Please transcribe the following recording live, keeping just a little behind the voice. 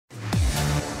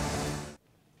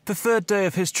The third day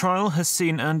of his trial has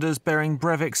seen Anders Behring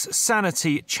Breivik's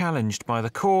sanity challenged by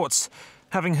the courts.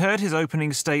 Having heard his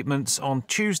opening statements on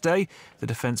Tuesday, the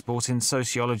defence brought in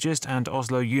sociologist and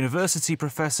Oslo University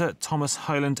professor Thomas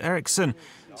Høiland Eriksson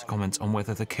to comment on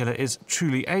whether the killer is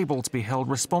truly able to be held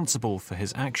responsible for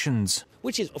his actions.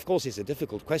 Which is, of course, is a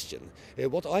difficult question.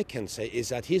 What I can say is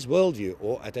that his worldview,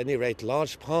 or at any rate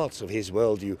large parts of his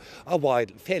worldview, are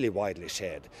fairly widely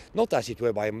shared. Not as it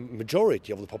were by a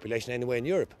majority of the population anywhere in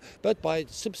Europe, but by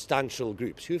substantial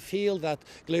groups who feel that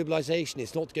globalization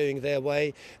is not going their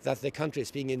way, that the country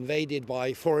is being invaded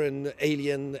by foreign,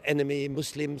 alien, enemy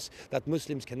Muslims, that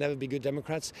Muslims can never be good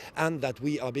Democrats, and that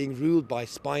we are being ruled by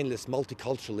spineless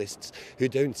multiculturalists who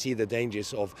don't see the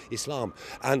dangers of Islam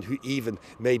and who even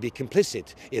may be complicit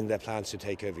in their plans to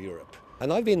take over Europe.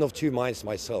 And I've been of two minds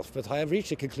myself, but I have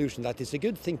reached a conclusion that it's a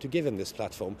good thing to give him this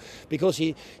platform because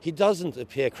he doesn't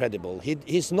appear credible.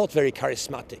 He's not very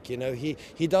charismatic, you know.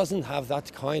 He doesn't have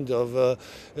that kind of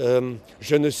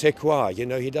je ne sais quoi, you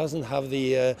know. He doesn't have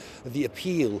the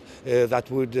appeal that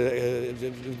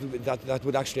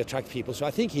would actually attract people. So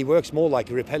I think he works more like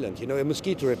a repellent, you know, a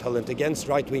mosquito repellent against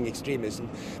right-wing extremism,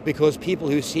 because people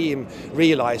who see him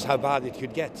realize how bad it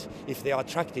could get if they are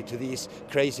attracted to these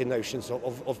crazy notions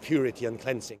of purity and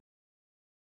cleansing.